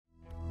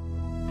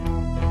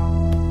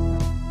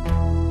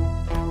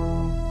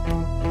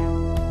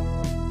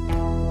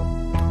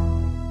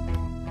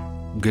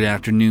Good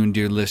afternoon,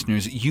 dear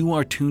listeners. You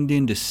are tuned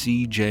in to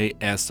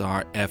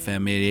CJSR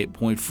FM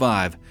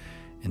 88.5,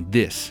 and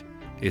this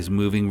is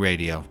Moving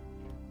Radio.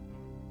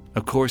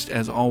 Of course,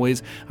 as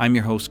always, I'm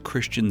your host,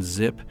 Christian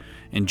Zip,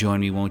 and join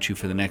me, won't you,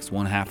 for the next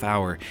 1/2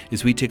 hour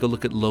as we take a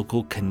look at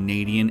local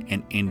Canadian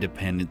and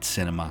independent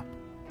cinema.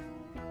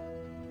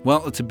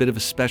 Well, it's a bit of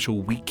a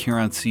special week here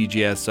on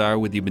CJSR,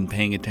 whether you've been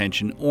paying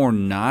attention or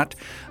not.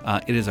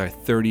 It is our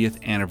 30th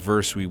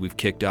anniversary we've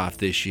kicked off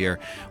this year,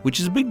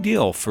 which is a big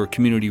deal for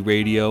community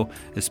radio,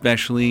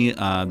 especially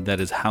that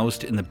is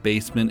housed in the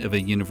basement of a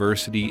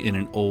university in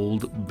an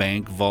old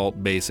bank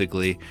vault,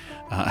 basically.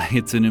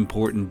 It's an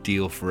important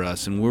deal for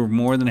us, and we're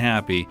more than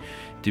happy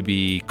to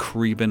be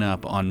creeping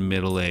up on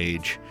middle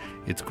age.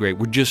 It's great.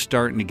 We're just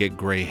starting to get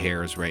gray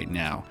hairs right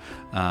now.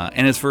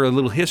 And as for a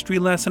little history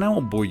lesson, I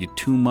won't bore you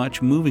too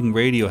much. Moving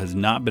Radio has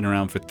not been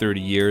around for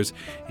 30 years.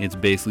 It's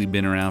basically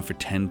been around for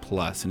 10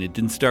 plus. And it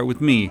didn't start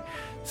with me.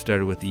 It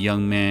started with a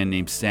young man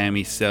named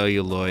Sammy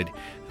Celluloid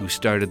who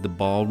started the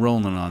ball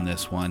rolling on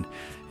this one.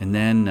 And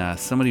then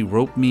somebody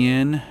roped me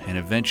in, and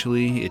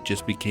eventually it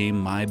just became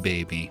my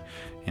baby.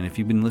 And if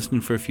you've been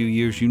listening for a few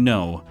years, you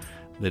know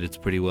that it's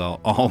pretty well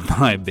all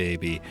my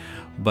baby.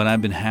 But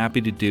I've been happy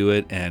to do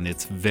it, and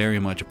it's very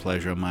much a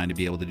pleasure of mine to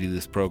be able to do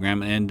this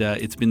program, and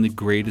it's been the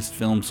greatest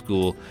film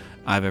school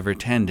I've ever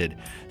attended.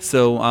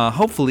 So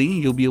hopefully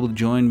you'll be able to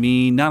join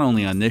me not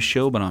only on this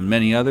show, but on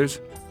many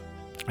others,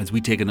 as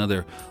we take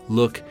another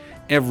look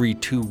every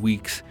 2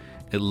 weeks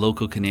at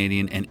local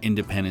Canadian and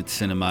independent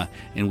cinema,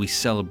 and we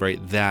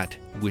celebrate that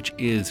which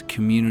is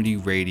community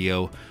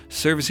radio,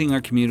 servicing our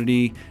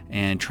community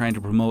and trying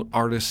to promote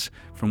artists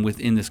from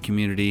within this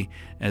community,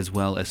 as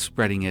well as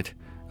spreading it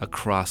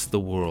across the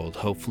world,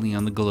 hopefully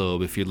on the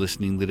globe if you're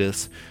listening to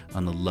this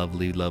on the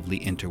lovely, lovely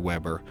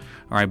interwebber.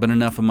 All right, but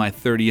enough of my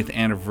 30th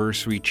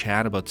anniversary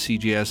chat about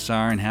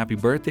CJSR, and happy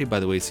birthday, by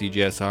the way,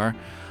 CJSR.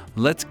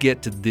 Let's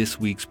get to this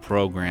week's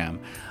program.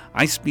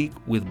 I speak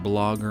with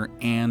blogger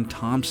Ann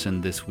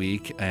Thompson this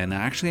week, and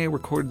actually I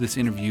recorded this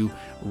interview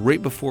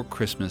right before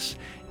Christmas,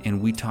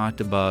 and we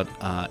talked about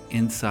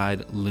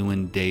Inside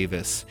Llewyn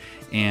Davis.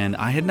 And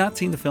I had not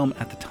seen the film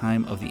at the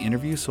time of the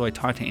interview, so I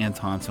talked to Ann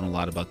Thompson a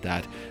lot about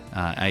that.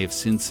 I have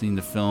since seen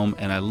the film,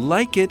 and I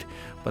like it,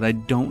 but I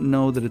don't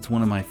know that it's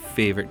one of my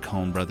favorite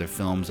Coen Brother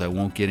films. I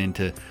won't get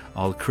into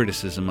all the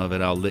criticism of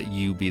it. I'll let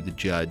you be the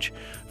judge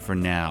for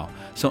now.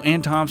 So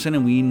Ann Thompson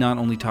and we not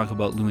only talk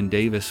about Llewyn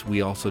Davis,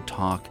 we also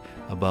talk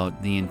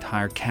about the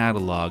entire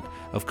catalog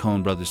of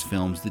Coen Brothers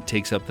films that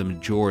takes up the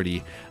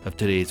majority of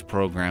today's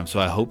program.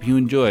 So I hope you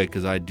enjoy it,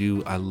 because I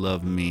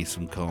love me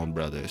some Coen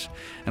Brothers.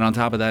 And on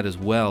top of that as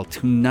well,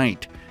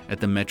 tonight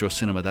at the Metro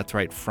Cinema, that's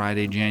right,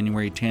 Friday,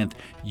 January 10th,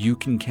 you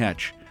can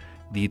catch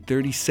the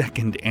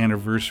 32nd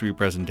anniversary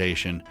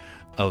presentation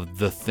of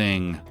The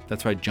Thing.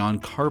 That's right, John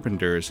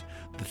Carpenter's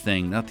The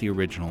Thing, not the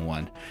original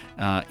one.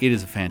 It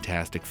is a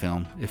fantastic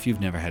film. If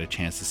you've never had a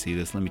chance to see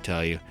this, let me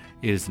tell you,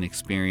 it is an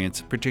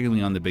experience,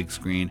 particularly on the big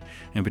screen,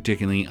 and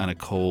particularly on a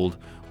cold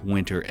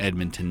winter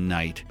Edmonton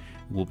night.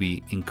 It will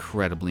be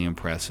incredibly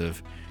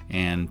impressive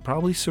and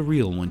probably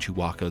surreal once you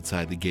walk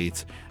outside the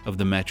gates of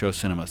the Metro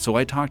Cinema. So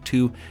I talked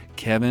to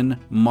Kevin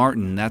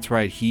Martin, that's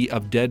right, he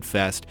of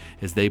Deadfest,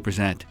 as they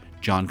present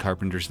John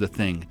Carpenter's The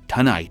Thing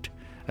tonight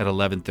at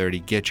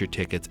 11:30. Get your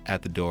tickets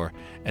at the door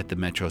at the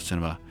Metro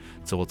Cinema.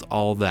 So it's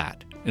all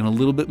that and a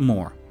little bit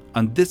more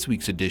on this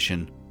week's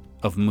edition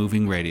of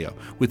Moving Radio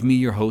with me,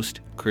 your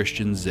host,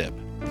 Christian Zip.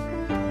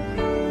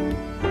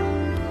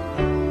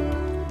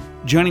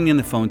 Joining me on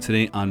the phone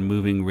today on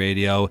Moving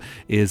Radio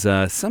is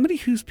somebody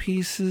whose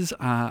pieces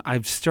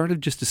I've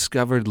started just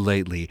discovered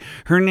lately.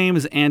 Her name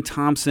is Ann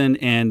Thompson,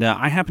 and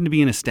I happened to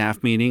be in a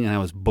staff meeting, and I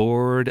was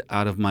bored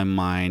out of my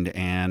mind,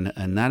 and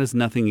that is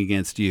nothing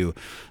against you.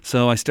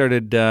 So I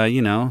started,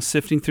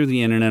 sifting through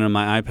the internet on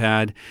my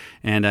iPad,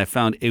 and I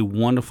found a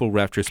wonderful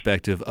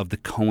retrospective of the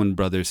Coen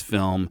Brothers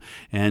film,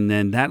 and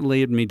then that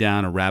laid me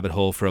down a rabbit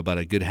hole for about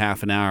a good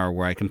half an hour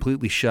where I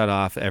completely shut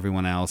off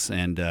everyone else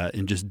and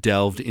just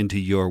delved into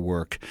your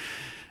work.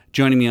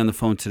 Joining me on the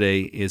phone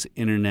today is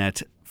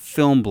internet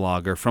film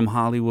blogger from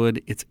Hollywood.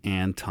 It's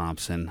Ann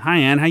Thompson. Hi,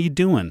 Ann. How you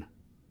doing?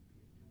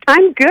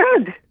 I'm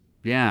good.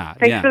 Yeah.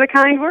 Thanks for the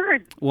kind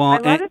words. Well, I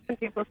love it when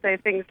people say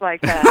things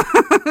like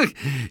that.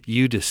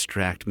 You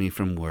distract me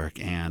from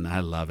work, Ann. I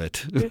love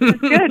it. This is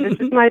good. This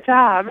is my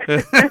job.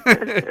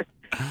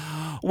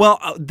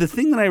 Well, the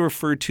thing that I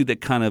referred to that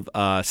kind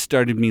of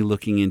started me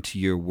looking into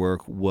your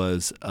work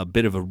was a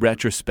bit of a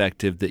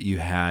retrospective that you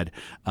had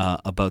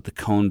about the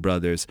Coen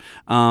Brothers.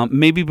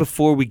 Maybe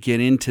before we get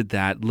into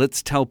that,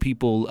 let's tell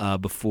people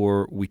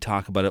before we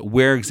talk about it,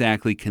 where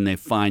exactly can they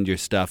find your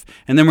stuff?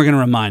 And then we're going to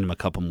remind them a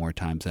couple more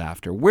times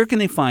after. Where can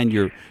they find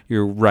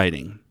your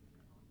writing?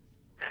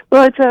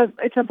 Well,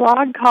 it's a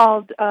blog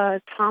called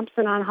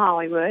Thompson on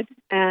Hollywood,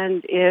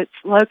 and it's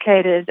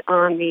located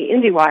on the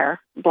IndieWire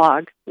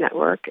blog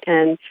network.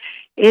 And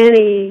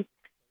any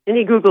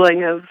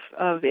Googling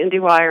of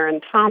IndieWire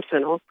and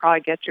Thompson will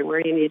probably get you where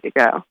you need to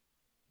go.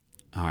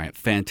 All right,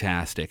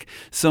 fantastic.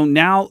 So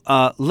now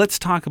let's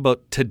talk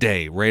about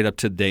today, right up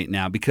to date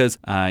now, because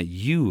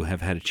you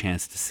have had a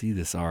chance to see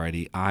this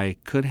already. I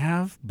could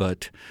have,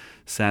 but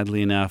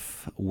sadly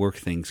enough, work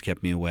things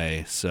kept me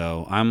away.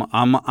 So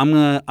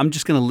I'm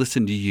just gonna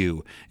listen to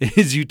you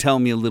as you tell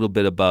me a little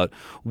bit about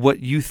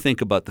what you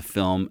think about the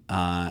film,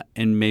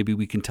 and maybe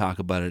we can talk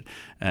about it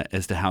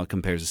as to how it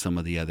compares to some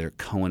of the other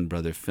Coen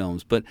brother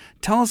films. But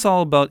tell us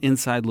all about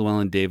Inside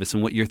Llewellyn Davis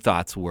and what your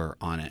thoughts were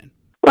on it.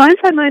 Well,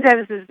 Inside Llewellyn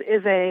Davis is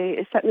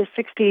set in the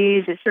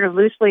 60s. It's sort of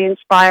loosely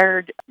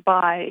inspired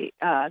by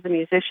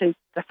the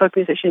folk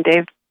musician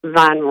Dave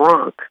Van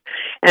Ronk.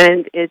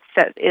 And it's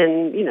set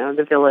in,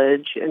 the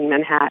village in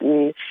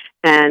Manhattan.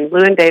 And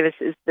Llewellyn Davis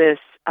is this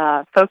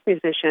folk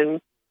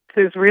musician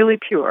who's really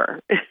pure,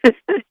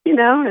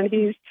 and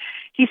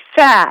he's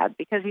sad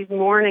because he's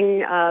mourning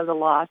the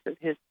loss of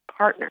his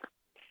partner.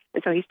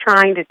 And so he's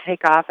trying to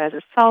take off as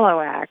a solo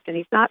act, and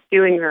he's not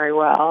doing very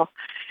well.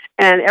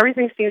 And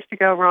everything seems to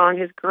go wrong.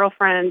 His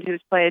girlfriend,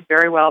 who's played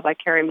very well by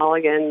Carey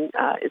Mulligan,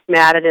 is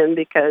mad at him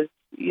because,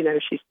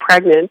 she's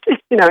pregnant,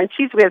 and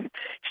she's with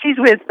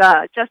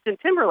Justin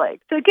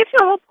Timberlake. So it gives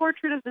you a whole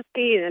portrait of the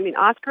scene. I mean,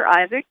 Oscar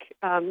Isaac,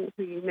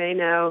 who you may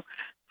know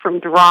from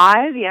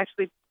Drive, he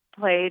actually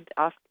played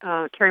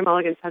Carey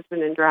Mulligan's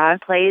husband in Drive,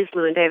 plays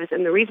Llewellyn Davis.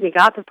 And the reason he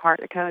got the part,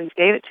 the Coens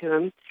gave it to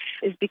him,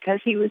 is because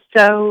he was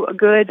so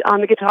good on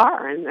the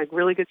guitar and a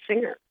really good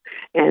singer.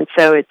 And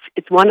so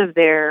it's one of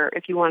their,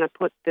 if you want to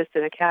put this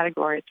in a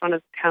category, it's one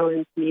of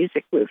Coen's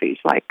music movies,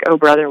 like Oh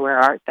Brother, Where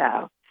Art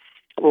Thou?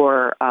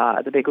 Or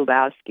The Big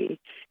Lebowski.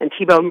 And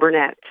T-Bone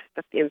Burnett,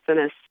 the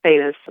infamous,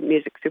 famous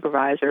music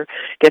supervisor,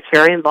 gets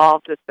very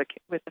involved with the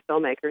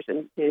filmmakers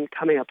in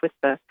coming up with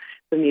the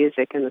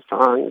music and the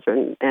songs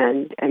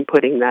and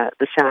putting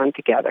the sound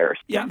together.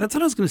 Yeah, that's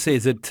what I was going to say,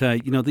 is that,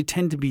 they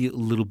tend to be a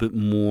little bit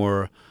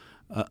more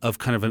of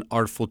kind of an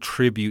artful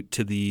tribute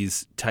to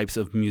these types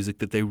of music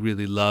that they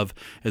really love,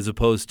 as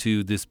opposed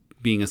to this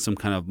being some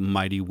kind of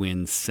mighty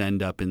wind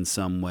send up in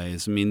some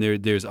ways. I mean,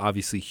 there's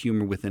obviously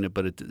humor within it,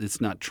 but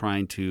it's not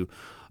trying to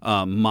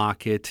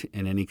mock it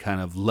in any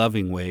kind of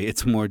loving way.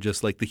 It's more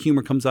just like the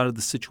humor comes out of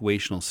the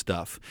situational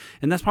stuff,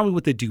 and that's probably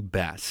what they do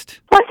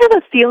best. Well, I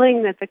have a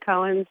feeling that the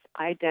Coens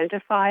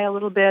identify a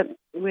little bit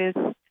with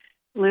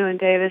Llewellyn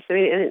Davis. I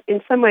mean,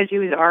 in some ways, you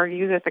would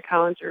argue that the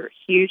Coens are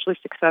hugely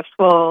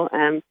successful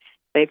and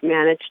they've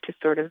managed to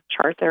sort of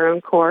chart their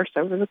own course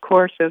over the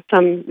course of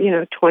some,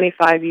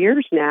 25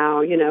 years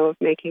now, of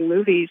making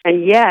movies.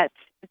 And yet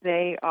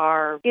they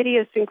are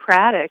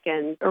idiosyncratic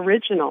and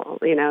original.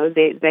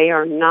 They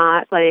are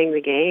not playing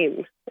the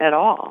game at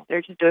all.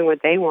 They're just doing what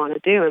they want to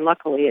do. And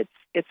luckily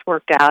it's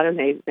worked out, and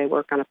they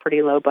work on a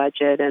pretty low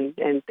budget,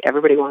 and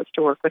everybody wants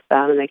to work with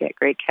them, and they get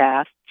great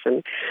casts,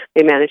 and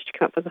they manage to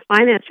come up with the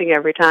financing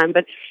every time.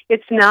 But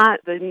it's not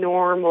the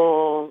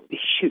normal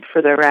shoot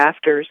for the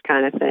rafters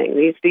kind of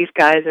thing. These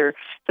guys are,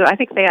 so I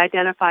think they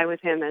identify with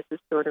him as this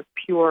sort of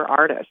pure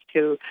artist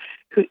who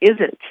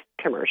isn't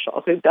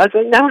commercial, who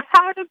doesn't know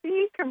how to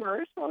be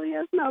commercial. He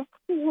has no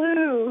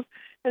clue.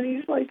 And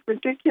he's like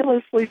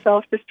ridiculously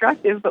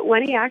self-destructive, but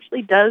when he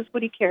actually does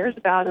what he cares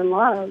about and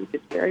loves,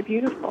 it's very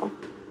beautiful.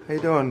 How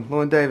you doing,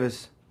 Llewellyn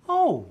Davis?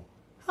 Oh,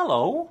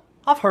 hello.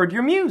 I've heard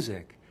your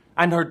music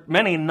and heard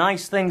many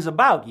nice things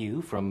about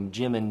you from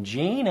Jim and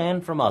Jean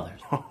and from others.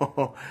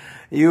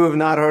 You have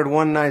not heard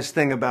one nice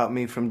thing about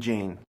me from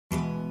Jean.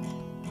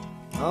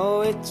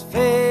 Oh, it's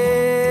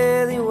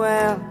fairly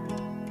well,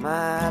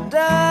 my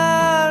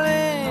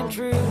darling,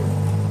 true.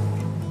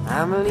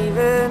 I'm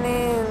leaving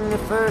in the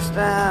first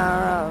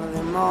hour of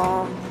the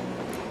morning.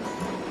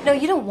 No,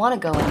 you don't want to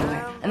go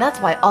anywhere. And that's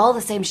why all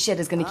the same shit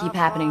is going to keep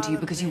happening to you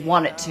because you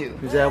want it to.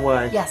 Is that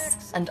why?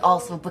 Yes, and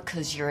also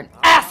because you're an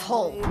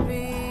asshole.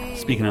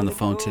 Speaking on the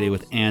phone today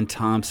with Ann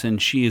Thompson.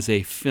 She is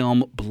a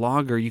film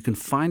blogger. You can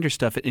find her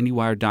stuff at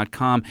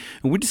IndieWire.com.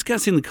 And we're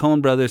discussing the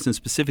Coen brothers, and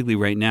specifically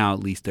right now, at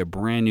least, their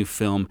brand new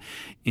film,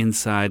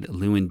 Inside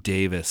Llewellyn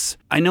Davis.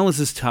 I know this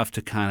is tough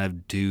to kind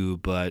of do,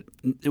 but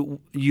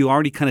you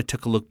already kind of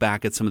took a look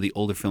back at some of the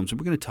older films,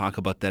 and we're going to talk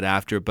about that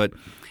after. But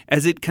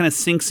as it kind of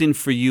sinks in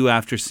for you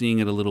after seeing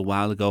it a little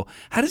while ago,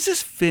 how does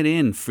this fit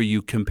in for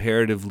you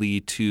comparatively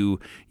to,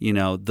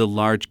 the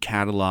large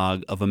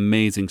catalog of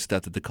amazing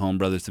stuff that the Coen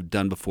brothers have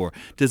done before?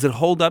 Does it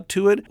hold up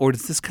to it, or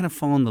does this kind of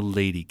fall in the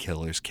lady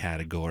killers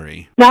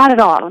category? Not at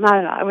all. Not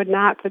at all. I would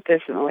not put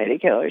this in the lady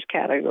killers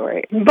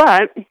category.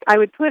 But I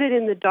would put it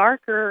in the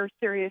darker,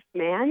 serious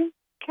man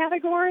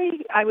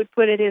category. I would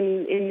put it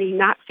in the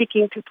not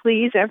seeking to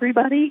please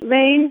everybody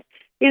vein.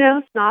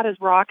 It's not as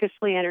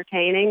raucously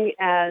entertaining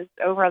as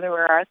Oh Brother,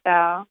 Where Art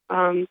Thou?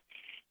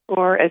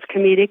 Or as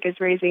comedic as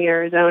Raising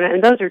Arizona.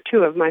 And those are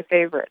two of my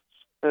favorites,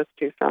 those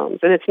two films.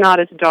 And it's not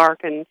as dark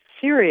and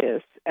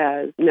serious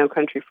as No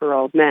Country for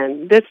Old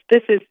Men. It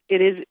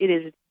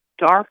is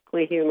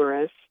darkly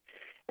humorous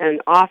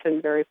and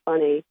often very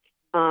funny.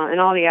 And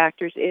all the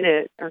actors in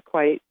it are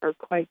quite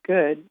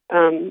good.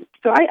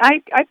 So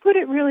I put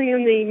it really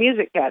in the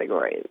music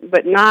category,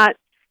 but not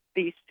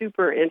the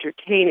super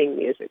entertaining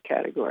music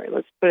category.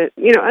 Let's put it,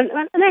 you know, and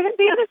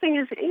the other thing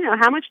is, you know,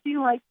 how much do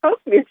you like folk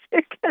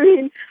music? I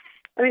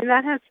mean,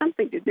 that has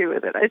something to do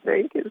with it, I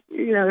think, is,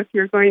 you know, if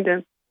you're going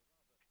to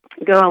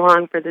go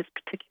along for this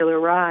particular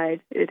ride,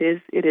 it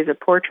is a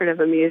portrait of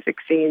a music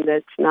scene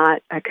that's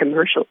not a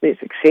commercial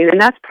music scene, and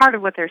that's part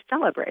of what they're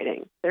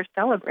celebrating. They're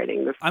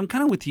celebrating the. I'm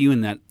kind of with you in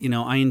that, you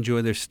know, I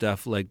enjoy their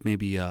stuff like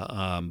maybe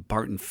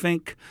Barton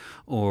Fink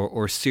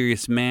or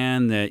Serious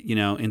Man. That, you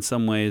know, in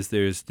some ways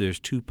there's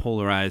two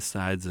polarized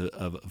sides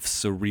of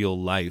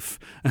surreal life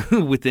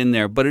within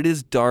there, but it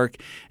is dark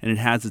and it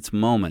has its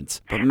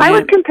moments. But man, I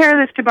would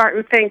compare this to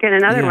Barton Fink in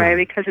another way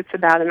because it's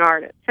about an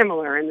artist,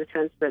 similar in the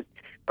sense that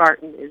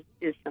Barton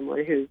is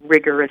someone who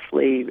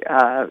rigorously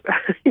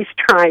he's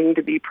trying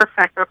to be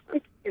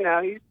profound. You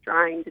know, he's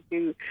trying to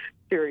do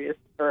serious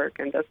work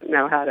and doesn't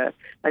know how to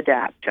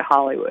adapt to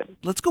Hollywood.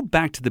 Let's go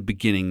back to the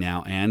beginning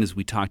now, Ann, as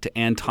we talk to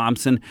Ann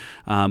Thompson,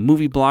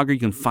 movie blogger. You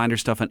can find her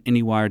stuff on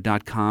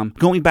Anywire.com.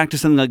 Going back to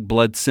something like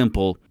Blood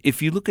Simple,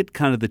 if you look at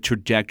kind of the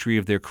trajectory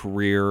of their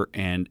career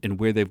and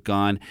where they've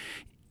gone,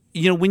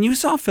 you know, when you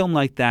saw a film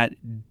like that,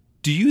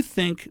 do you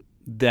think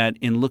that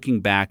in looking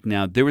back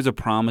now, there was a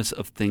promise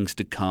of things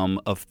to come,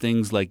 of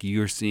things like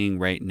you're seeing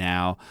right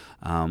now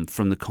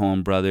from the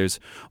Coen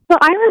brothers? Well,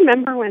 I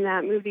remember when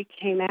that movie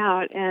came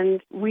out,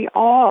 and we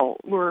all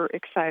were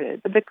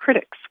excited. The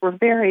critics were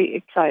very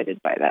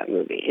excited by that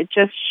movie. It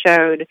just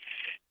showed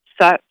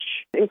such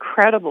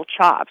incredible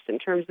chops in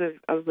terms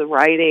of the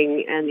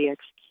writing and the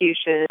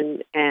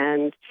execution,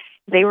 and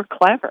they were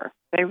clever.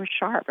 They were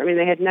sharp. I mean,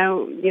 they had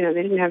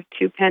they didn't have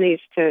two pennies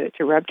to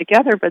rub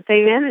together, but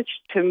they managed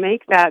to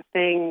make that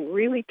thing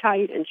really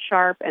tight and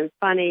sharp and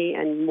funny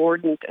and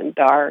mordant and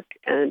dark.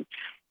 And,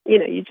 you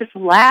know, you just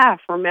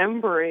laugh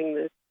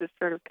remembering this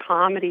sort of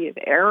comedy of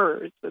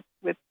errors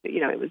with,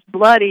 you know, it was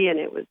bloody and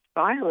it was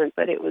violent,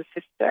 but it was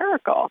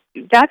hysterical.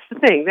 That's the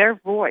thing. Their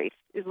voice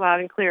is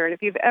loud and clear. And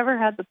if you've ever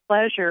had the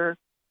pleasure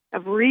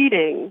of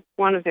reading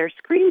one of their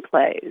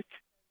screenplays,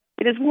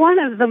 it is one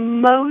of the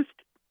most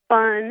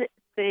fun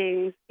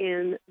things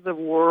in the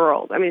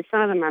world. I mean,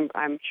 some of them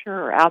I'm sure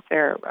are out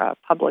there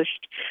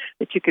published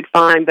that you could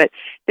find, but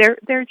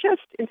they're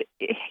just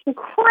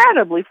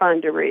incredibly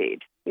fun to read.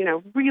 You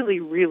know, really,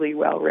 really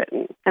well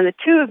written. And the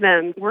two of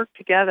them work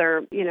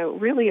together, you know,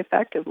 really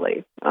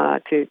effectively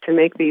to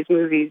make these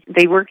movies.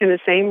 They work in the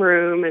same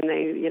room, and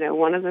they, you know,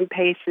 one of them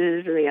paces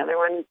and the other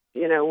one,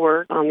 you know,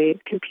 works on the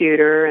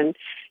computer, and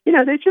you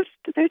know, they're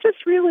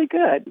just really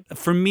good.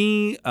 For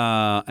me, and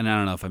I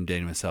don't know if I'm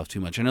dating myself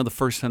too much, I know the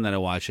first time that I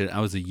watched it,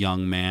 I was a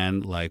young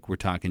man, like we're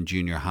talking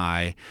junior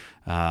high,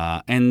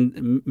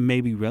 and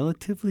maybe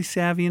relatively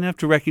savvy enough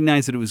to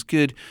recognize that it was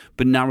good,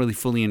 but not really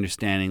fully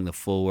understanding the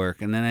full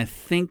work. And then I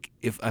think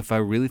if I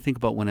really think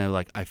about when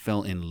I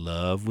fell in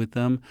love with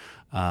them,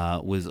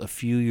 was a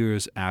few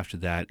years after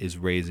that is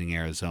Raising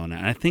Arizona.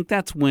 And I think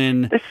that's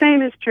when... The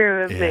same is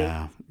true of me.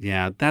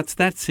 Yeah,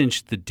 that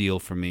cinched the deal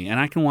for me. And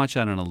I can watch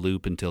that on a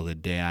loop until the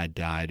day I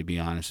die, to be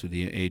honest with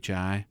you,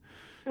 H.I.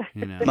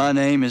 You know. My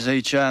name is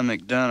H.I.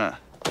 McDonough.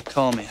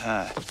 Call me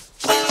Hi.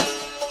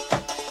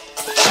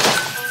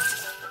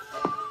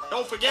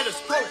 Don't forget his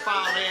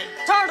profile, Ed.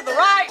 Turn to the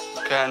right.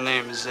 What kind of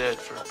name is Ed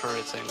for a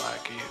pretty thing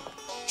like you?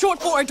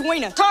 Short for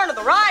Edwina. Turn to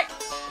the right.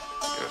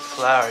 You're a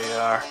flower, you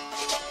are.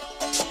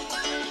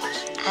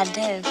 I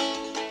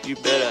do. You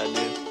bet I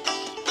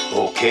do.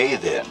 Okay,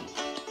 then.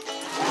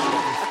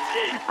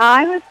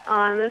 I was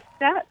on the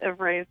set of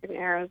Raising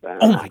Arizona.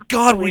 Oh, my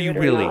God, were you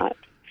really? Not.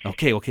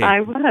 Okay.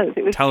 I was.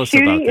 It was Tell us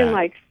shooting about that. in,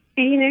 like,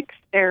 Phoenix,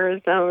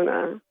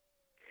 Arizona.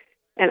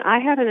 And I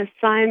had an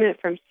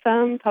assignment from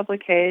some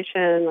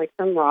publication, like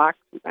some rock,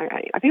 I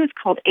think it was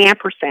called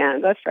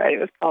Ampersand. That's right, it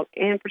was called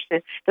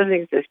Ampersand. It doesn't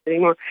exist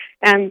anymore.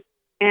 And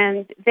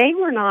they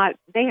were not,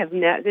 this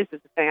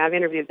is the thing, I've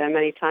interviewed them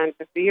many times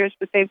over the years,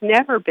 but they've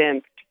never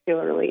been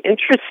particularly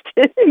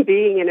interested in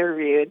being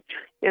interviewed.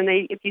 And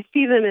if you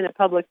see them in a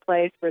public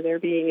place where they're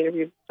being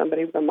interviewed with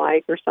somebody with a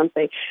mic or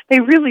something, they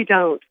really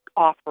don't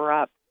offer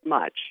up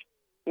much.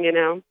 You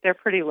know, they're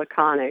pretty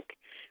laconic.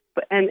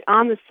 And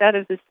on the set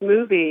of this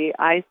movie,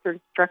 I sort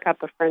of struck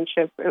up a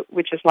friendship,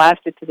 which has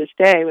lasted to this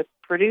day, with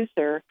the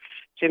producer,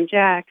 Jim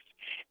Jacks.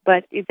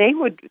 But they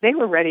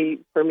were ready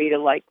for me to,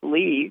 like,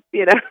 leave.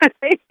 You know,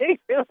 they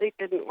really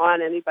didn't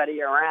want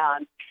anybody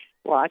around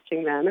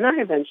watching them. And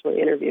I eventually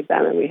interviewed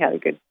them, and we had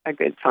a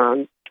good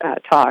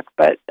talk.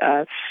 But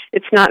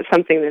it's not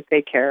something that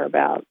they care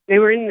about. They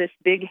were in this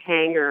big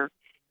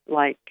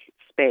hangar-like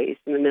space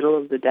in the middle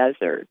of the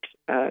desert,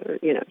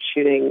 you know,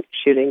 shooting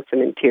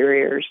some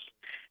interiors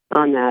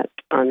on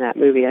that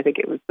movie. I think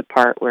it was the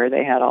part where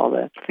they had all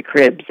the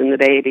cribs and the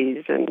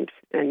babies and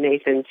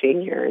Nathan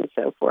Sr. and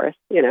so forth.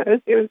 You know,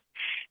 it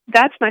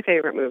that's my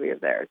favorite movie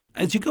of theirs.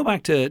 As you go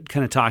back to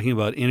kind of talking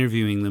about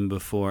interviewing them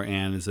before,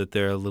 Anne, is that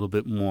they're a little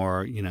bit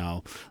more,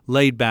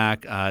 laid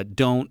back,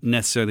 don't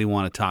necessarily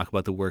want to talk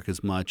about the work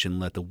as much and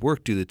let the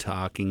work do the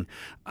talking.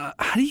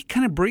 How do you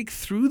kind of break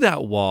through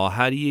that wall?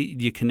 How do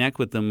you connect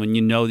with them when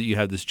you know that you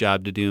have this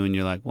job to do and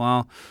you're like,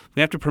 well,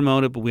 we have to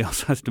promote it, but we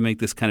also have to make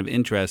this kind of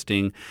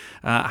interesting.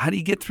 How do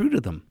you get through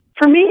to them?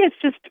 For me, it's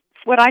just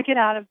what I get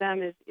out of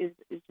them is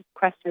just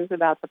questions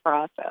about the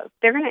process.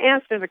 They're going to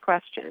answer the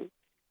question.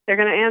 They're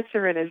going to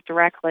answer it as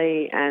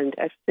directly and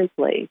as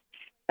simply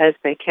as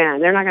they can.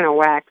 They're not going to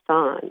wax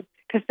on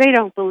because they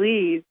don't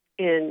believe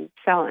in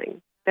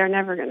selling. They're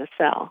never going to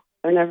sell.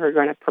 They're never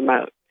going to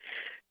promote.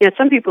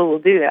 Some people will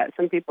do that.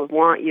 Some people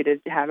want you to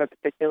have a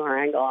particular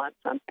angle on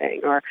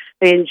something, or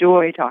they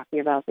enjoy talking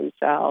about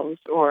themselves,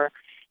 or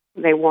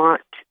they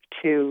want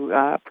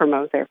to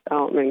promote their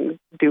film and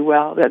do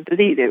well,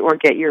 or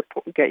get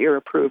your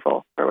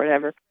approval or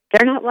whatever.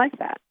 They're not like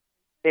that.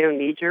 They don't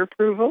need your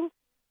approval.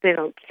 They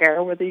don't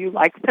care whether you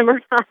like them or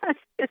not.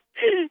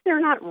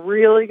 They're not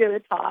really going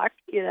to talk,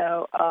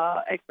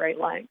 at great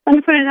length. Let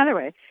me put it another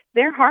way.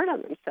 They're hard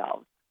on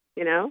themselves,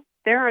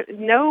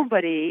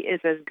 Nobody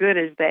is as good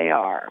as they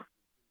are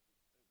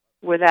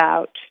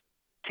without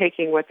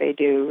taking what they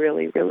do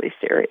really, really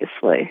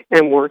seriously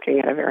and working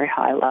at a very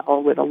high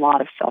level with a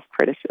lot of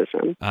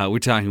self-criticism. We're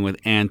talking with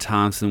Anne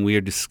Thompson. We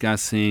are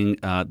discussing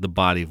the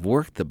body of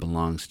work that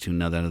belongs to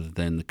none other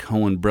than the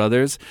Coen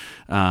brothers.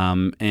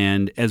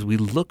 And as we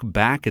look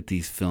back at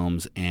these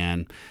films,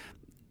 Anne,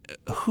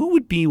 who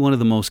would be one of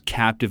the most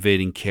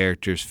captivating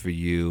characters for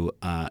you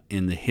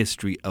in the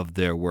history of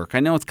their work? I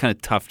know it's kind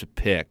of tough to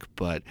pick,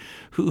 but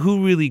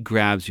who really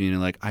grabs you and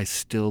you're like, I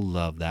still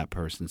love that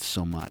person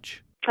so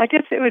much? I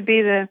guess it would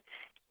be the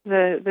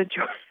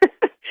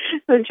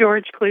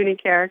George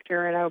Clooney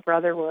character in Oh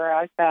Brother, Where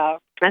Art Thou.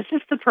 That's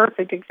just the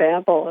perfect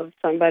example of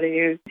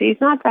somebody he's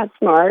not that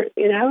smart,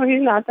 he's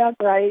not that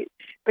bright,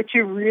 but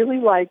you really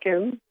like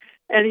him,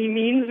 and he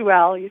means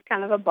well. He's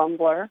kind of a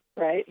bumbler,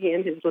 right? He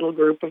and his little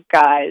group of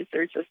guys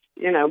are just,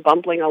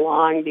 bumbling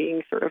along,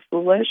 being sort of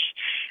foolish.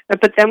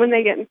 But then when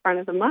they get in front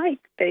of the mic,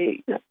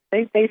 they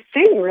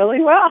sing really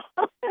well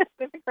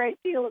with a great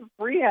deal of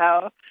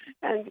brio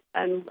and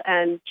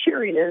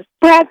cheeriness.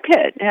 Brad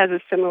Pitt has a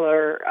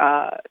similar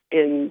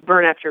in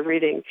Burn After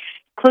Reading.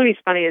 Clooney's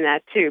funny in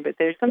that too, but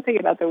there's something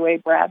about the way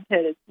Brad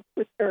Pitt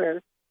is sort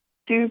of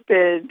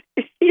stupid,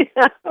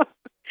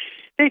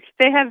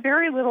 They have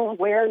very little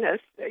awareness.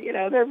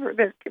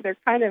 They're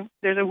kind of,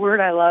 there's a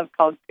word I love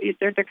called,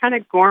 they're kind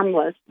of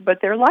gormless, but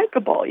they're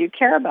likable. You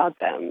care about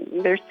them.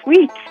 They're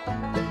sweet.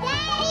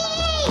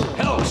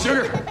 Hello,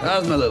 sugar.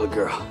 How's my little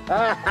girl? He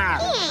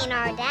ain't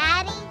our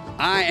daddy.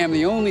 I am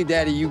the only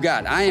daddy you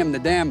got. I am the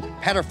damn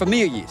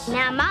paterfamilias.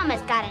 Now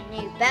Mama's got a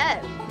new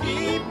beau.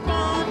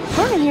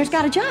 Vernon here's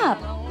got a job.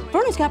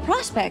 Vernon's got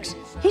prospects.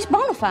 He's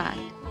bona fide.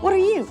 What are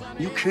you?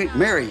 You can't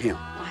marry him.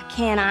 I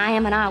can, I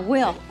am, and I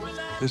will.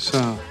 This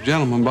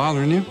gentleman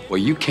bothering you? Well,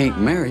 you can't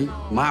marry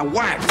my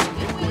wife.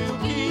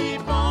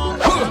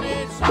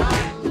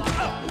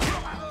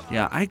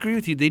 Yeah, I agree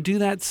with you. They do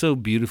that so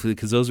beautifully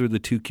because those were the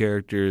two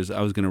characters I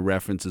was going to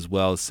reference as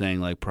well,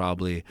 saying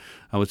probably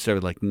I would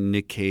start with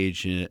Nick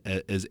Cage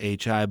as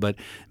H.I. But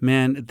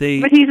man,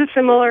 But he's a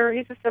similar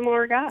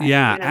guy.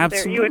 Yeah,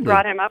 absolutely. You had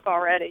brought him up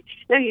already.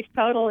 No, he's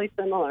totally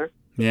similar.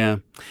 Yeah.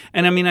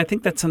 And I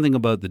think that's something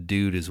about The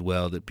Dude as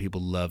well that people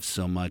love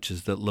so much,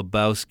 is that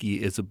Lebowski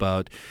is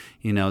about,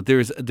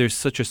 there's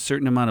such a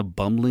certain amount of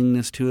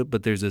bumblingness to it,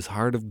 but there's this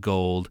heart of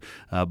gold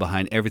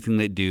behind everything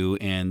they do,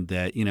 and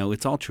that,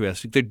 it's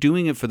altruistic. They're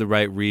doing it for the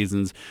right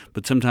reasons,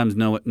 but sometimes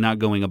not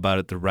going about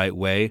it the right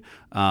way,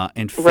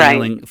 and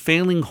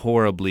failing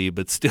horribly,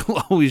 but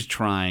still always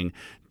trying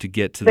to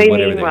get to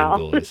whatever their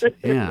goal is.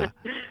 Yeah.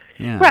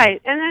 Yeah.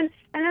 Right. And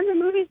then the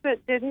movies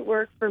that didn't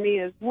work for me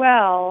as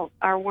well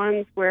are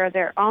ones where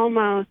they're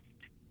almost,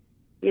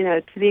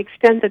 to the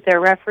extent that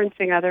they're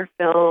referencing other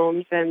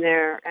films and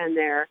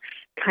they're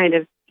kind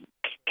of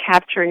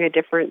capturing a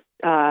different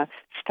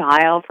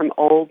style from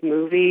old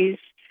movies.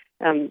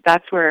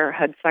 That's where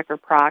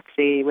Hudsucker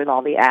Proxy, with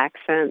all the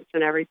accents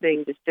and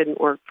everything, just didn't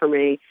work for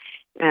me.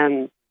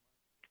 And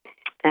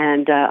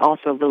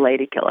also The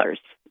Lady Killers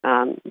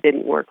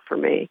didn't work for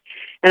me.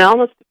 And I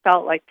almost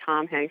felt like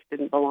Tom Hanks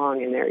didn't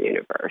belong in their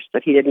universe,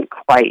 that he didn't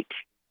quite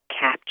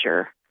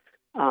capture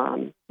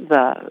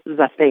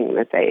the thing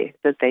that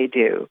they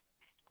do.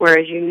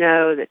 Whereas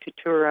that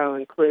Turturro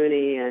and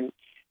Clooney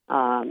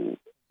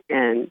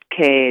and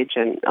Cage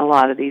and a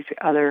lot of these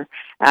other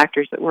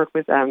actors that work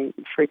with them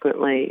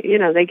frequently,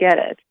 they get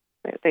it.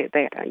 They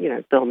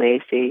Bill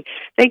Macy,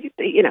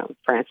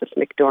 Frances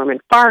McDormand,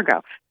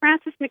 Fargo.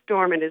 Frances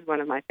McDormand is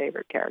one of my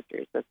favorite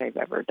characters that they've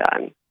ever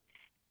done.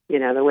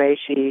 The way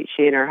she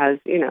and her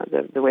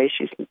husband, the way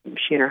she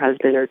and her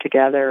husband are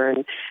together,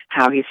 and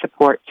how he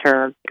supports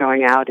her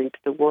going out into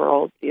the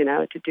world,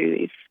 to do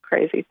these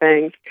crazy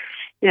things.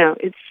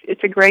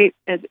 It's a great,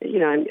 and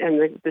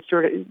the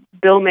sort of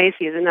Bill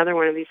Macy is another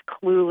one of these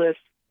clueless,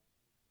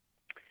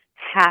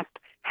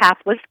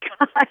 hapless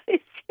guys.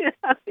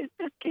 It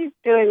just keeps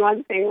doing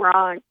one thing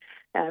wrong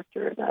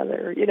after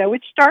another.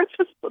 Which starts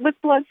with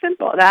Blood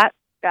Simple. That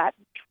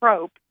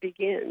trope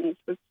begins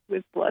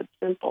with Blood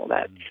Simple.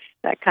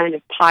 That kind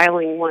of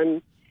piling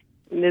one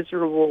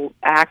miserable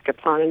act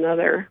upon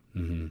another.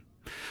 Mm-hmm.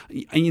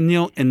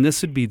 And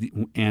this would be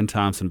Ann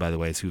Thompson, by the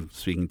way, who's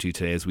speaking to you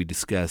today as we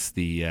discuss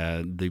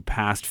the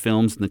past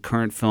films and the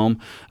current film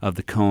of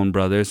the Coen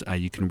brothers.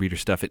 You can read her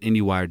stuff at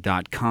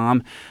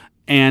IndieWire.com.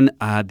 And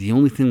the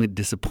only thing that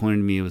disappointed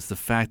me was the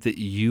fact that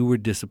you were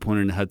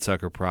disappointed in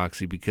Hudsucker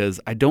Proxy, because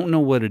I don't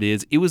know what it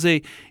is. It was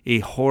a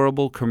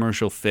horrible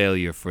commercial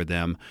failure for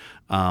them.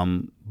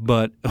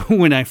 But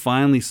when I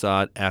finally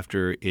saw it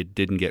after it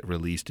didn't get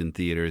released in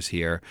theaters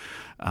here,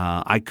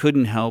 I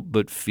couldn't help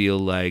but feel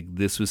like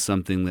this was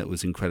something that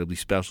was incredibly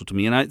special to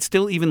me. And I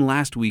still, even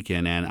last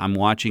weekend, and I'm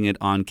watching it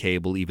on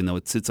cable, even though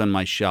it sits on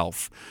my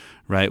shelf,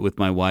 right, with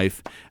my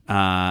wife,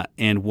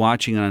 and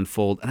watching it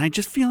unfold. And I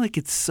just feel like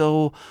it's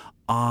so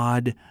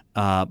odd,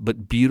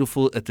 but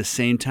beautiful at the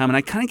same time. And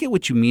I kind of get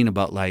what you mean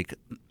about like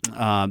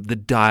the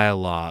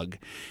dialogue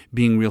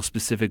being real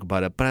specific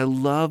about it. But I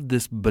love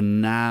this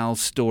banal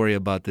story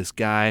about this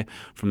guy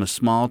from a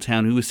small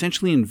town who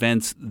essentially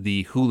invents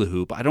the hula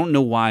hoop. I don't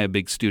know why a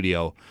big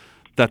studio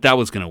thought that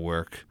was going to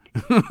work.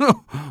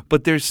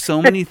 But there's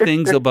so many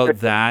things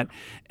about that,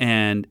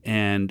 and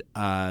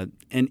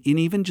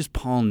even just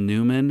Paul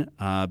Newman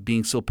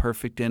being so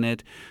perfect in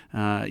it.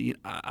 I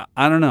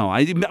don't know.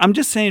 I'm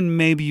just saying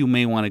maybe you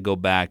may want to go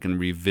back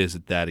and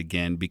revisit that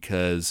again,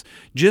 because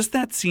just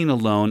that scene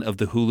alone of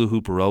the hula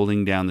hoop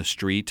rolling down the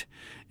street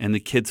and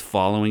the kids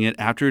following it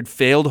after it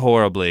failed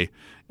horribly,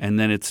 and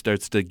then it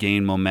starts to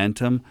gain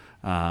momentum,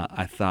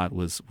 I thought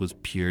was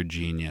pure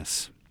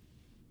genius.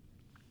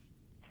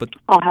 But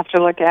I'll have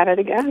to look at it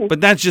again. But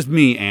that's just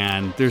me,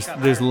 Ann. There's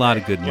a lot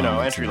of good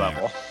moments. Entry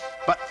level.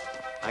 But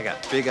I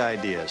got big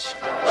ideas.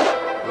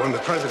 When the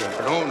president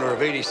and owner of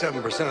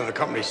 87% of the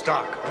company's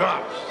stock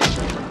drops,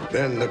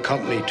 then the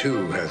company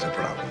too has a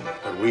problem.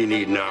 What we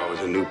need now is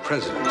a new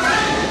president.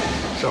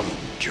 Some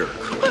jerk.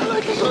 My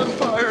leg is on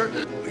fire.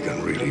 We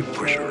can really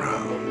push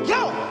around.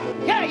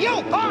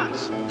 You,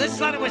 boss!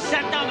 This letter was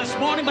sent down this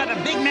morning by the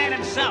big man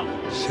himself.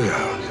 Sit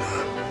down,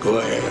 son. Go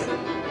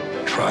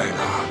ahead. Try it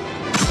on.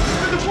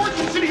 Did the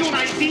Fortune City an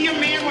idea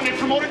man when they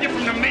promoted you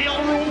from the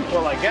mailroom?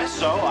 Well, I guess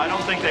so. I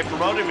don't think they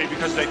promoted me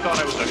because they thought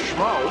I was a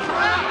schmo.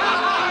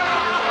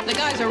 The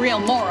guy's a real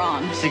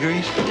moron.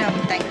 Cigarettes? No,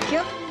 thank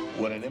you.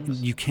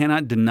 You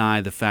cannot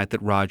deny the fact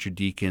that Roger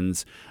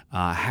Deakins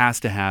has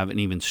to have an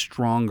even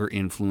stronger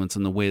influence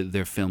on the way that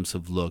their films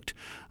have looked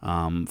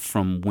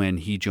from when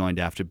he joined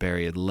after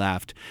Barry had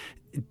left.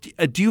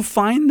 Do you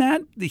find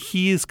that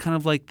he is kind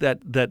of like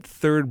that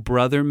third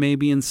brother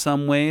maybe in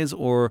some ways,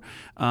 or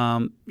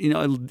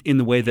in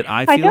the way that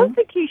I feel? I don't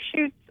think he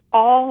shoots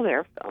all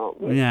their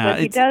films. Yeah, but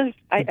he does.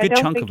 I don't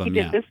chunk think of them,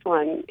 he did this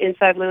one,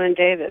 Inside Llewyn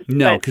Davis.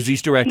 No, because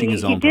he's directing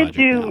his own project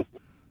now.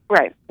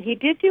 Right. He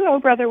did do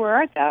Oh Brother, Where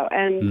Art Thou?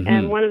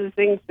 And one of the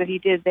things that he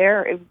did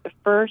there, it was the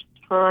first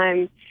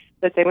time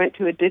that they went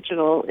to a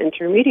digital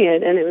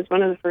intermediate, and it was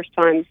one of the first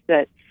times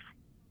that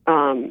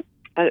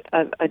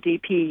a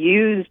DP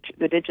used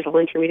the digital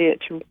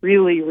intermediate to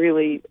really,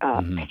 really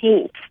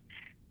paint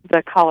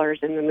the colors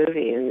in the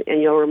movie. And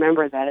you'll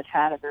remember that it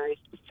had a very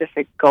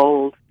specific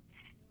gold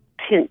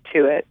tint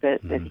to it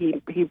that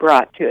he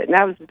brought to it. And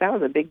that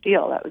was a big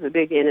deal. That was a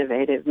big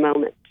innovative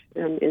moment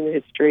in the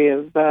history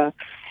of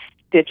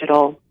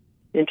digital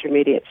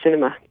intermediate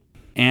cinema.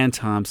 Ann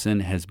Thompson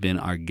has been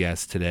our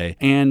guest today.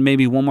 And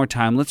maybe one more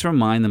time, let's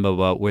remind them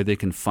about where they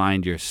can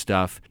find your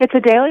stuff. It's a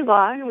daily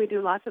blog, and we do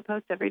lots of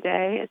posts every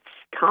day. It's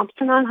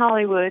Thompson on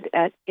Hollywood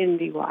at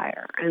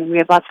IndieWire. And we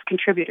have lots of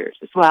contributors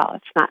as well.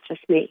 It's not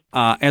just me.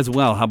 As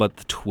well, how about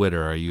the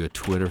Twitter? Are you a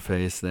Twitter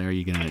face there? Are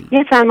you gonna?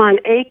 Yes, I'm on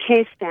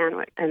AK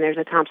Stanwyck, and there's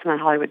a Thompson on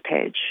Hollywood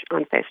page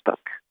on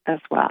Facebook as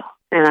well.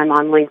 And I'm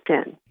on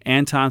LinkedIn.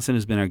 Ann Thompson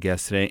has been our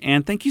guest today.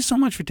 Ann, thank you so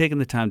much for taking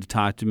the time to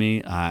talk to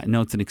me. I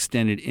know it's an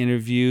extended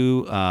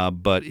interview,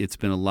 but it's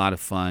been a lot of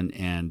fun,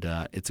 and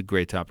it's a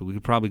great topic. We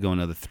could probably go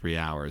another 3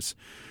 hours.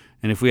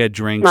 And if we had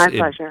drinks,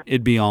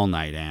 it'd be all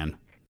night, Ann.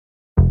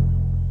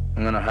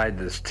 I'm going to hide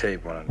this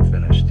tape when I'm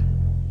finished.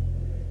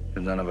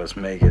 If none of us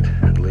make it,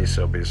 at least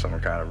there'll be some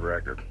kind of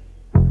record.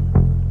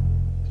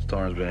 The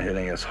storm's been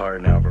hitting us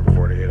hard now for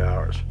 48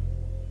 hours.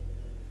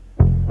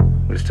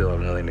 We still have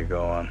nothing to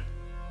go on.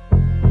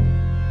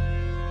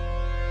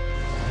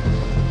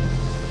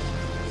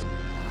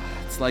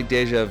 It's like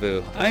deja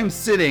vu. I'm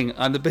sitting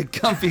on the big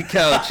comfy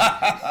couch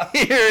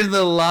here in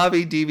the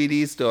Lobby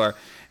DVD store,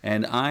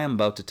 and I am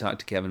about to talk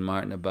to Kevin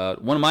Martin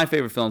about one of my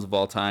favorite films of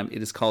all time.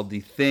 It is called The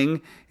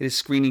Thing. It is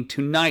screening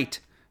tonight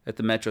at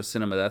the Metro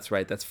Cinema. That's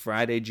right. That's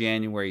Friday,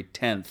 January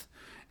 10th.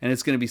 And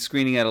it's going to be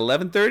screening at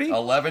 11:30?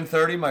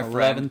 11:30, my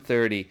friend.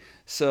 11:30.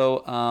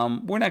 So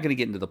we're not going to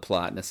get into the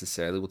plot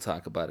necessarily. We'll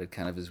talk about it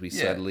kind of as we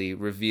subtly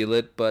reveal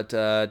it. But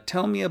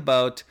tell me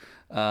about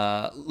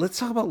Let's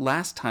talk about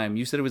last time.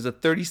 You said it was a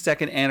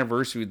 32nd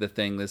anniversary of the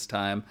thing this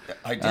time.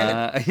 I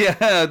did.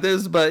 Yeah, it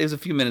was a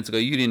few minutes ago.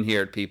 You didn't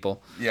hear it,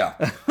 people. Yeah,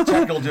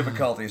 technical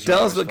difficulties.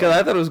 Tell us, because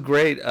I thought it was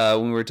great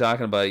when we were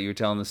talking about it. You were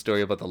telling the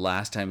story about the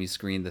last time you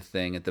screened the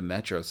thing at the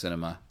Metro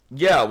Cinema.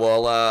 Yeah,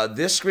 well,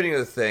 this screening of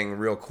the thing,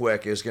 real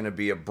quick, is going to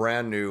be a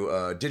brand new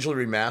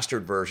digitally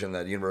remastered version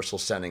that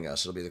Universal's sending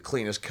us. It'll be the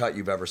cleanest cut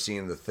you've ever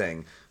seen of the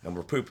thing, and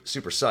we're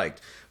super psyched.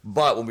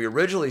 But when we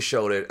originally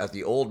showed it at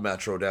the old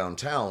Metro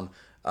downtown,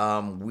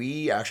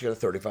 we actually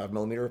got a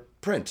 35mm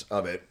print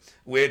of it,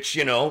 which,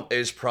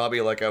 is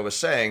probably, like I was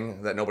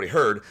saying, that nobody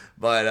heard,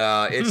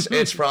 but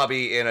it's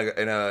probably in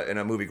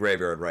a movie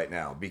graveyard right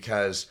now,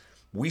 because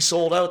we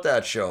sold out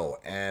that show,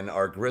 and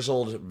our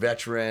grizzled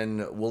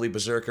veteran Woolly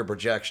Berserker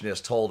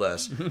projectionist told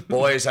us,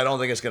 boys, I don't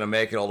think it's going to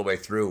make it all the way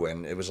through.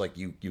 And it was like,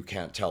 you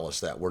can't tell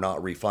us that. We're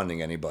not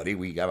refunding anybody.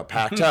 We have a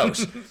packed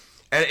house.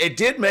 And it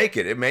did make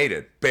it. It made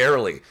it,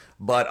 barely.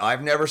 But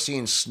I've never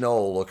seen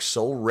snow look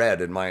so red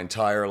in my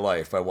entire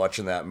life by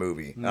watching that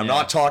movie. Yeah. I'm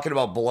not talking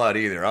about blood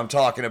either. I'm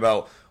talking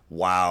about,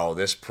 wow,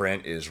 this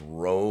print is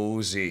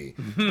rosy.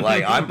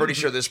 Like, I'm pretty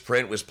sure this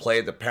print was played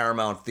at the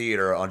Paramount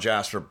Theater on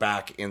Jasper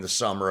back in the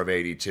summer of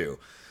 '82.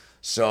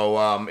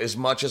 So as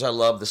much as I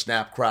love the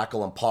snap,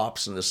 crackle, and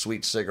pops and the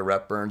sweet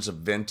cigarette burns of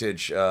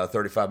vintage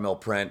 35mm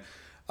print,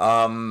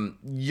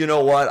 you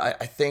know what?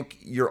 I think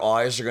your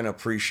eyes are going to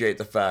appreciate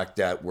the fact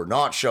that we're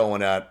not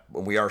showing that.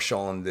 We are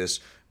showing this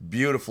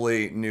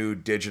beautifully new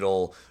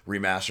digital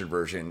remastered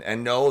version.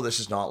 And no, this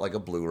is not like a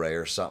Blu-ray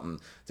or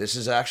something. This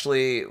is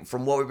actually,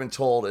 from what we've been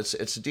told, it's a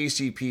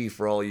DCP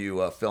for all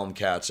you film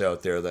cats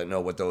out there that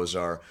know what those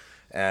are.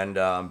 And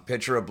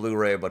picture a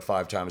Blu-ray about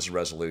 5 times the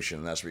resolution.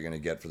 And that's what you're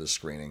going to get for this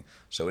screening.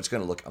 So it's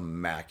going to look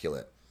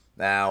immaculate.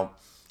 Now,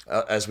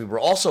 as we were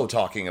also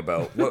talking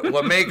about,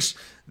 what makes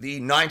the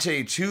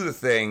 1982 The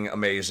Thing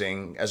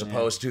amazing as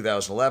opposed to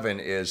 2011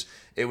 is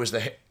it was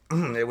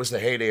the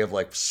heyday of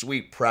like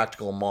sweet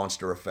practical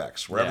monster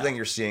effects, where everything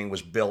you're seeing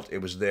was built, it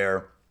was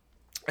there.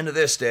 And to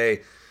this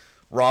day,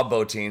 Rob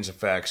Bottin's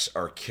effects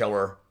are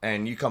killer,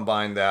 and you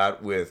combine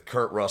that with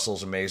Kurt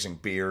Russell's amazing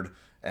beard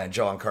and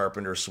John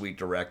Carpenter's sweet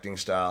directing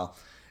style,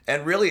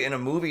 and really in a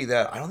movie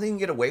that I don't think you can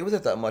get away with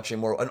it that much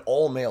anymore, an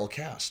all-male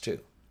cast too,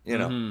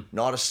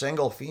 not a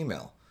single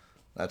female.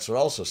 That's what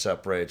also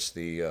separates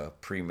the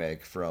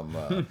pre-make from,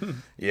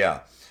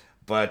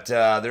 But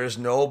there's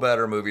no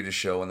better movie to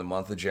show in the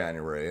month of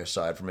January,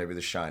 aside from maybe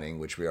The Shining,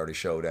 which we already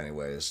showed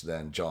anyways,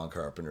 than John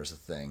Carpenter's The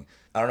Thing.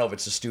 I don't know if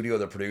it's the studio,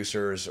 the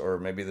producers, or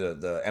maybe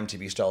the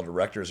MTV-style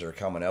directors that are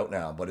coming out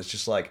now, but it's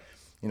just like,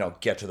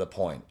 get to the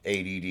point.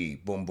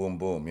 ADD, boom, boom,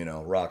 boom,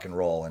 rock and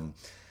roll.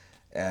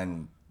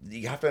 And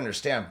you have to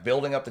understand,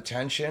 building up the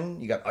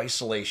tension, you got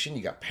isolation,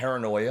 you got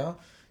paranoia.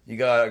 You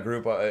got a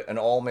group, an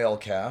all-male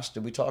cast.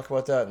 Did we talk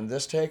about that in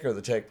this take or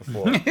the take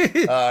before? No.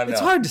 It's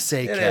hard to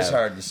say, Kev. It is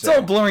hard to say. It's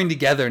all blurring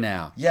together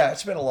now. Yeah,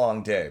 it's been a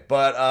long day.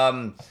 But,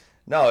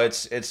 no,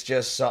 it's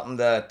just something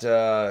that,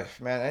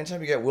 man,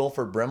 anytime you get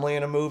Wilford Brimley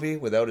in a movie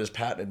without his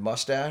patented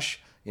mustache,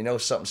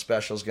 something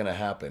special is going to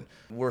happen.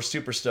 We're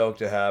super stoked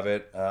to have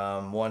it.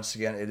 Once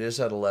again, it is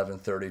at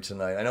 11:30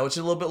 tonight. I know it's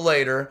a little bit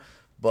later,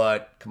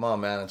 but come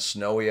on, man, it's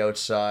snowy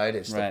outside.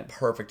 It's the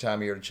perfect time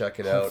of year to check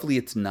it out. Hopefully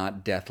it's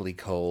not deathly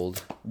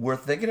cold. We're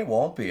thinking it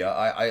won't be.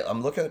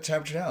 I'm looking at the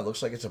temperature now. It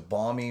looks like it's a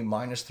balmy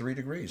 -3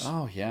 degrees.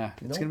 Oh, yeah.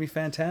 It's going to be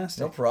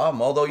fantastic. No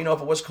problem. Although,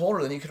 if it was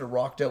colder, then you could have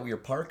rocked out with your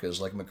parkas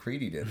like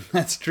McCready did.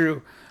 That's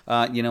true.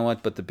 You know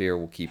what? But the beer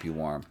will keep you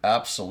warm.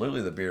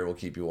 Absolutely, the beer will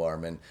keep you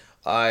warm. And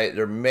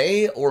there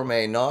may or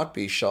may not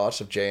be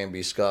shots of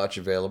J&B Scotch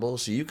available,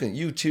 so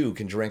you too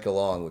can drink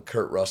along with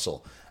Kurt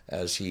Russell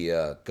as he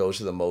goes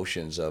through the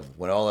motions of,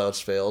 when all else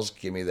fails,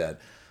 give me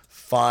that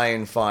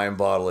fine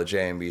bottle of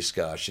J&B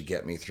Scotch to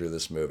get me through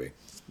this movie.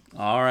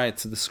 All right,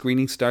 so the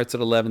screening starts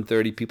at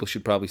 11:30. People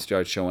should probably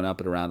start showing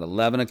up at around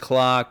 11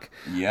 o'clock.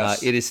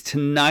 Yes. It is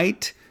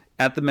tonight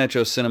at the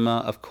Metro Cinema,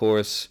 of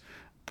course.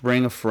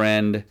 Bring a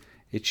friend.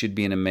 It should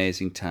be an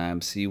amazing time.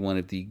 See one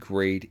of the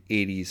great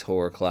 80s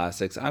horror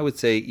classics. I would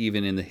say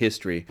even in the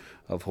history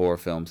of horror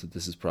films that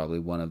this is probably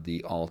one of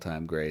the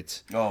all-time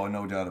greats. Oh,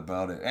 no doubt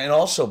about it. And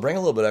also bring a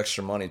little bit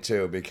extra money,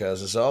 too,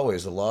 because as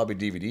always, the Lobby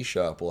DVD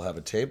shop will have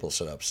a table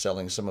set up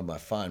selling some of my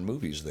fine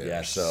movies there.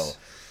 Yes. So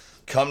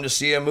come to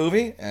see a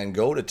movie and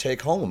go to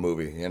take home a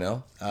movie,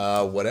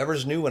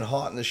 Whatever's new and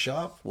hot in the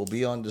shop will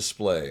be on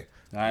display.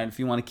 All right, if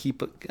you want to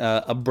keep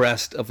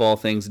abreast of all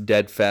things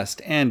Dead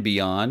Fest and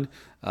beyond,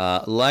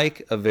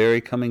 like a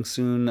very coming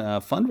soon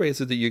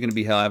fundraiser that you're going to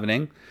be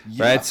having,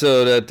 right?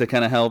 So to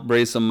kind of help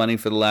raise some money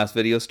for the Last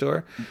Video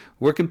Store,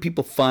 where can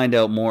people find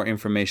out more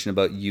information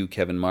about you,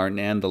 Kevin Martin,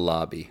 and the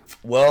Lobby?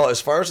 Well, as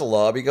far as the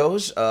Lobby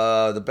goes,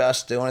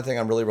 the only thing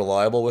I'm really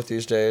reliable with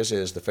these days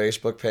is the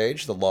Facebook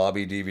page, the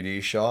Lobby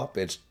DVD shop.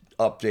 It's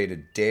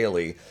updated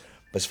daily.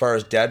 As far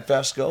as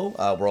Deadfest go,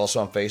 we're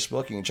also on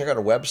Facebook. You can check out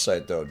our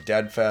website, though,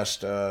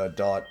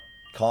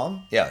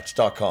 deadfest.com. Yeah, it's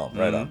 .com,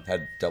 right on.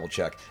 Had to double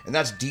check. And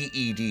that's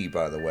DED,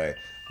 by the way.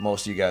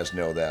 Most of you guys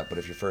know that, but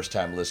if you're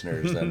first-time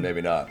listeners, then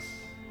maybe not.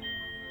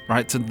 All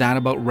right, so that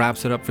about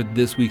wraps it up for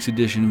this week's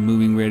edition of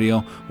Moving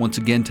Radio. Once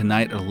again,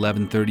 tonight at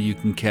 11:30, you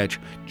can catch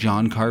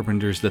John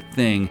Carpenter's The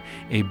Thing,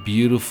 a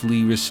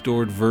beautifully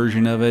restored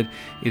version of it.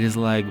 It is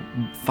like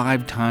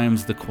 5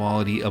 times the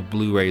quality of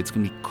Blu-ray. It's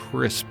going to be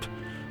crisp,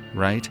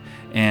 right?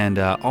 And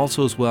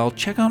also as well,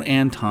 check out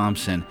Ann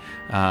Thompson,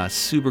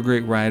 super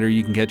great writer.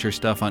 You can get your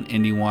stuff on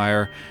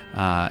IndieWire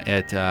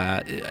at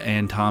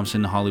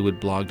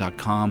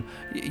AnnThompsonHollywoodblog.com.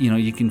 You know,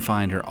 you can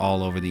find her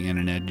all over the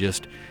internet.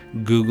 Just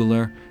Google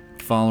her.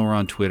 Follow her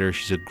on Twitter.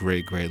 She's a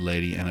great, great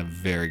lady and a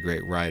very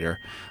great writer.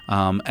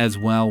 As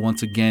well,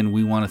 once again,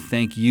 we want to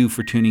thank you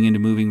for tuning into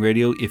Moving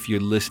Radio. If you're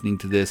listening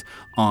to this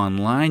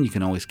online, you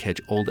can always catch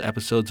old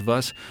episodes of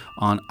us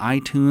on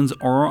iTunes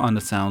or on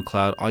the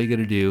SoundCloud. All you got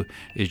to do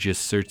is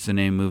just search the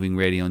name Moving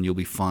Radio and you'll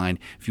be fine.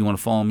 If you want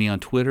to follow me on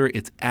Twitter,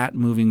 it's at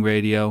Moving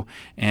Radio,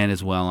 and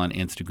as well on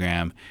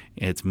Instagram,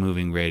 it's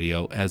Moving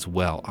Radio as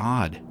well.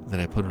 Odd that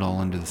I put it all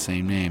under the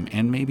same name,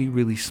 and maybe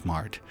really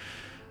smart.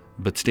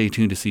 But stay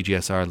tuned to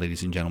CJSR,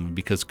 ladies and gentlemen,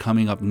 because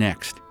coming up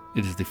next,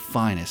 it is the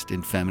finest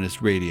in feminist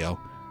radio.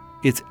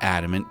 It's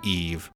Adam and Eve.